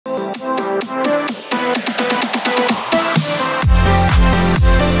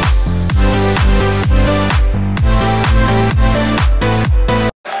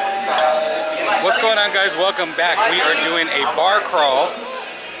we are doing a bar crawl.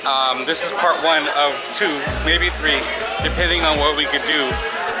 This is part 1 of 2, maybe 3, depending on what we could do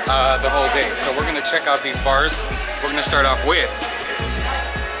the whole day. So we're gonna check out these bars. We're gonna start off with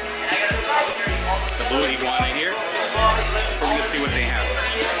the Blue Iguana here. We're gonna see what they have.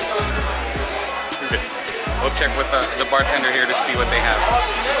 We'll check with the bartender here to see what they have,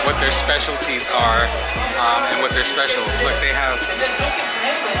 what their specialties are, and what their specials. Look, they have these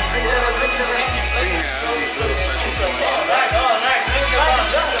little specials going on.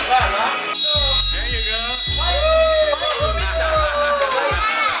 There you go.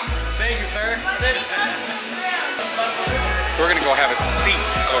 Thank you, sir. So we're gonna go have a seat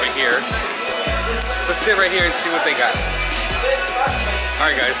over here. Let's sit right here and see what they got. All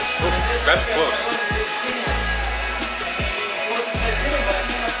right, guys. Ooh, that's close.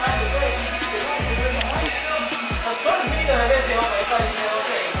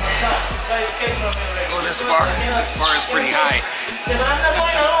 Oh, this bar is pretty high.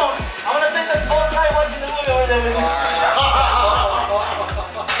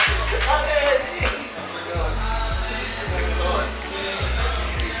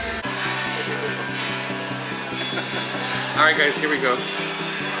 All right, guys, here we go.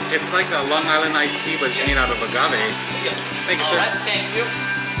 It's like a Long Island iced tea, but it's made out of agave. Thank you, sir. Thank you.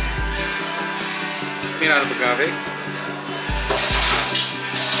 It's made out of agave.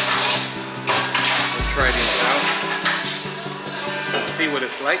 We'll try these out. Let's see what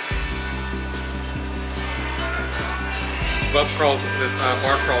it's like. This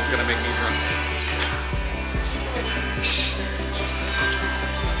bar crawl is gonna make me drunk.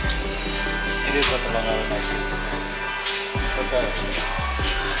 It is like a Long Island iced tea. It's like a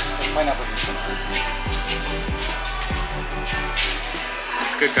pineapple juice.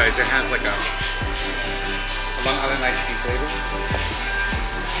 It's good, guys. It has like a Long Island iced tea flavor.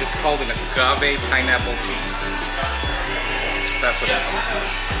 It's called an agave pineapple tea. That's what it's called.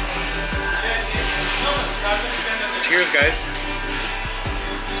 Cheers, guys.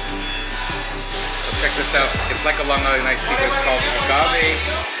 So check this out. It's like a Long Island iced tea, but it's called agave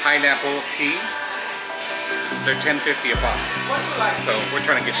pineapple tea. They're $10.50 a pop. So we're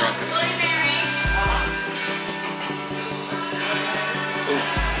trying to get drunk. Ooh.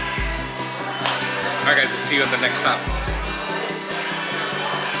 Alright, guys, we'll see you at the next stop.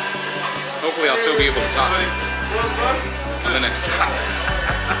 Hopefully I'll still be able to talk on the next stop.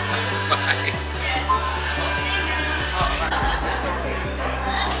 Bye.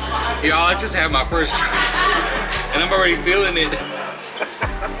 Y'all, I just had my first try and I'm already feeling it.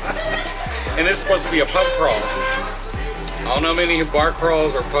 And this is supposed to be a pub crawl. I don't know how many bar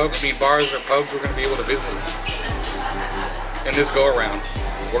crawls or bars or pubs we're going to be able to visit in this go around.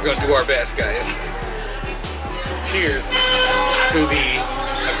 We're going to do our best, guys. Cheers to the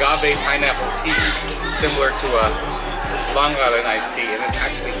agave pineapple tea, similar to a Long Island iced tea, and it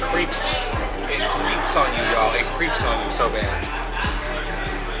actually creeps. It creeps on you, y'all. It creeps on you so bad.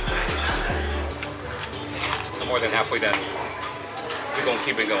 I'm more than halfway done. We're going to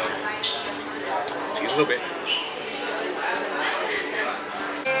keep it going. See you a little bit.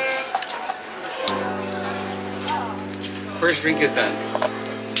 First drink is done.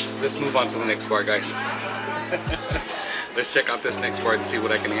 Let's move on to the next bar, guys. Let's check out this next bar and see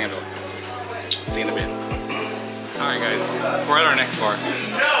what I can handle. See you in a bit. Alright, guys, we're at our next bar.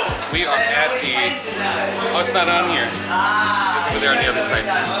 We are at the... Oh, it's not on here. It's over there on the other side.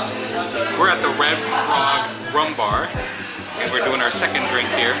 We're at the Red Frog Rum Bar, and we're doing our second drink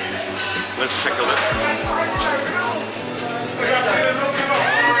here. Let's take a look.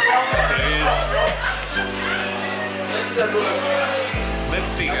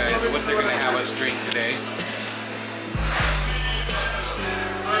 Let's see, guys, what they're gonna have us drink today.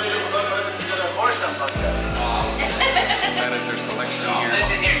 That is their selection here.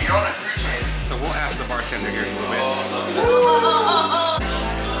 So we'll ask the bartender here in a little bit.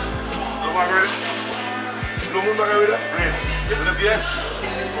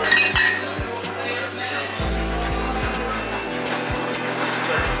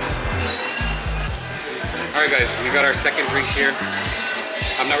 Alright, guys, we got our second drink here.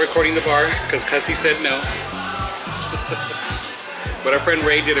 I'm not recording the bar because Cussy said no. But our friend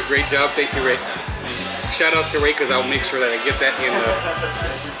Ray did a great job. Thank you, Ray. Shout out to Ray because I'll make sure that I get that in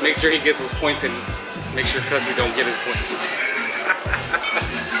make sure he gets his points and make sure Cussy don't get his points.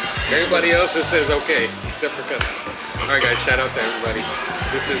 Everybody else it says okay, except for Cussy. Alright, guys, shout out to everybody.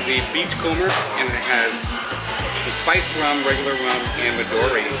 This is the Beachcomber, and it has some spiced rum, regular rum, and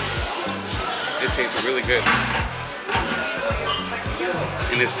Midori. It tastes really good.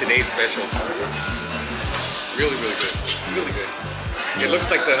 And it's today's special. Really, really good. Really good. It looks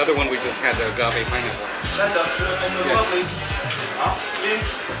like the other one we just had, the agave pineapple.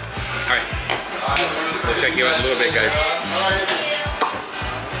 Alright. We'll check you out in a little bit, guys.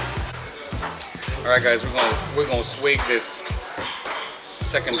 Alright guys, we're gonna swig this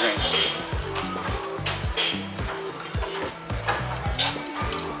second drink.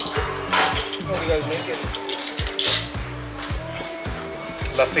 How do you guys make it?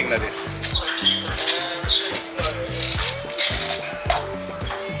 Lasing na this.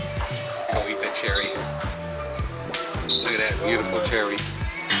 I'll eat that cherry. Look at that beautiful cherry.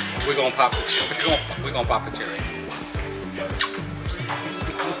 We're gonna pop the cherry. We're gonna pop the cherry.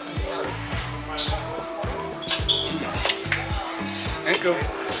 Thank you.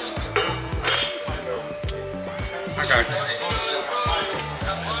 Okay.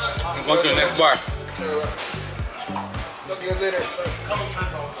 I'm going to the next bar.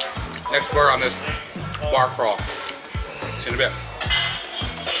 Next bar on this bar crawl. See you in a bit.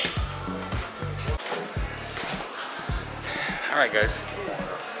 Alright guys.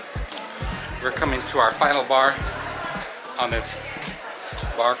 We're coming to our final bar on this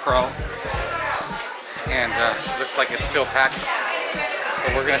bar crawl. And looks like it's still packed.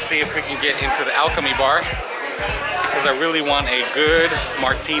 But we're gonna see if we can get into the Alchemy bar because I really want a good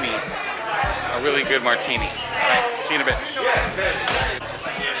martini. A really good martini. Alright, see you in a bit.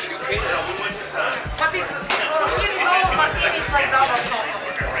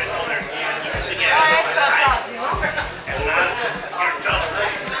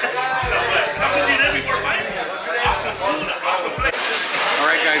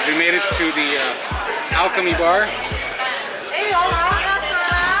 Alright guys, we made it to the Alchemy bar.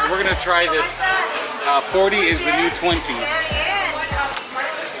 We're gonna try this. 40 is the new 20.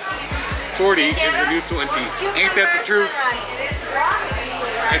 40 is the new 20. Ain't that the truth?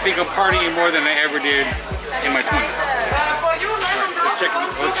 I think I'm partying more than I ever did in my 20s.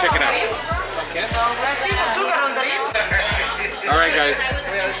 Let's check it out. Alright guys,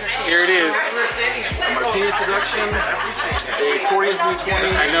 here it is. Martini Seduction. A 40 is the new 20.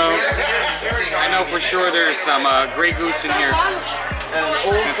 I know for sure there's some Grey Goose in here.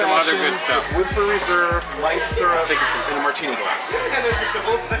 And some other good stuff. Woodford Reserve, light syrup, in a martini glass.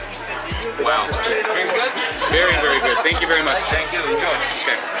 Wow. Very, very good. Thank you very much. Thank you. Enjoy.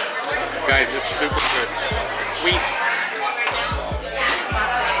 Okay. Guys, it's super good. Sweet.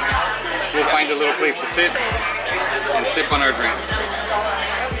 We'll find a little place to sit and sip on our drink.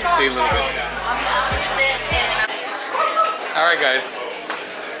 See you a little bit. Alright guys.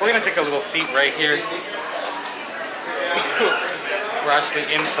 We're going to take a little seat right here. We're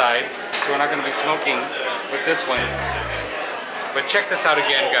actually inside, so we're not going to be smoking with this one. But check this out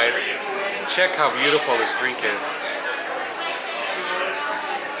again, guys. Check how beautiful this drink is.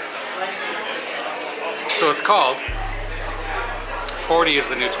 So it's called 40 is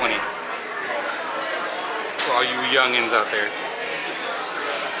the new 20. For all you youngins out there.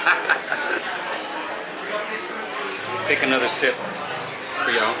 Take another sip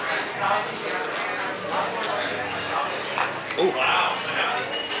for y'all. Ooh,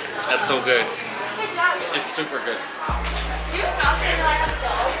 that's so good. It's super good.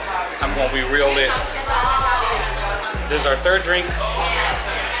 I'm gonna be real lit. This is our third drink.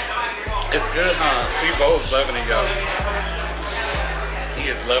 It's good, huh? See, Bo's loving it, y'all. He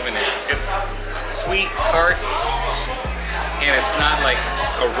is loving it. It's sweet, tart, and it's not like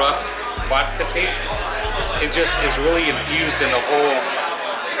a rough vodka taste. It just is really infused in the whole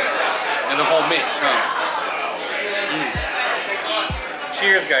mix, huh?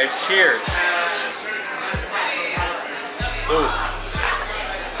 Cheers, guys. Cheers. Ooh.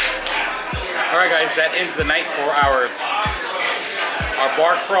 Alright, guys. That ends the night for our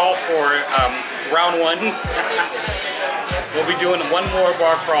bar crawl for round one. We'll be doing one more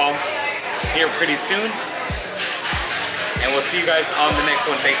bar crawl here pretty soon. And we'll see you guys on the next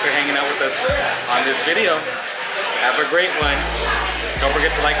one. Thanks for hanging out with us on this video. Have a great one. Don't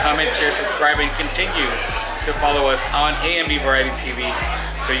forget to like, comment, share, subscribe, and continue to follow us on AMB Variety TV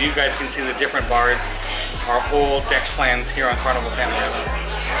so you guys can see the different bars, our whole deck plans here on Carnival Panorama.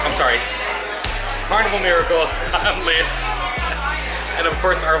 I'm sorry, Carnival Miracle. I'm lit. And of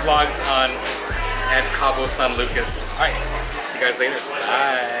course our vlogs at Cabo San Lucas. Alright, see you guys later.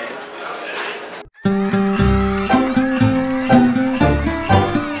 Bye.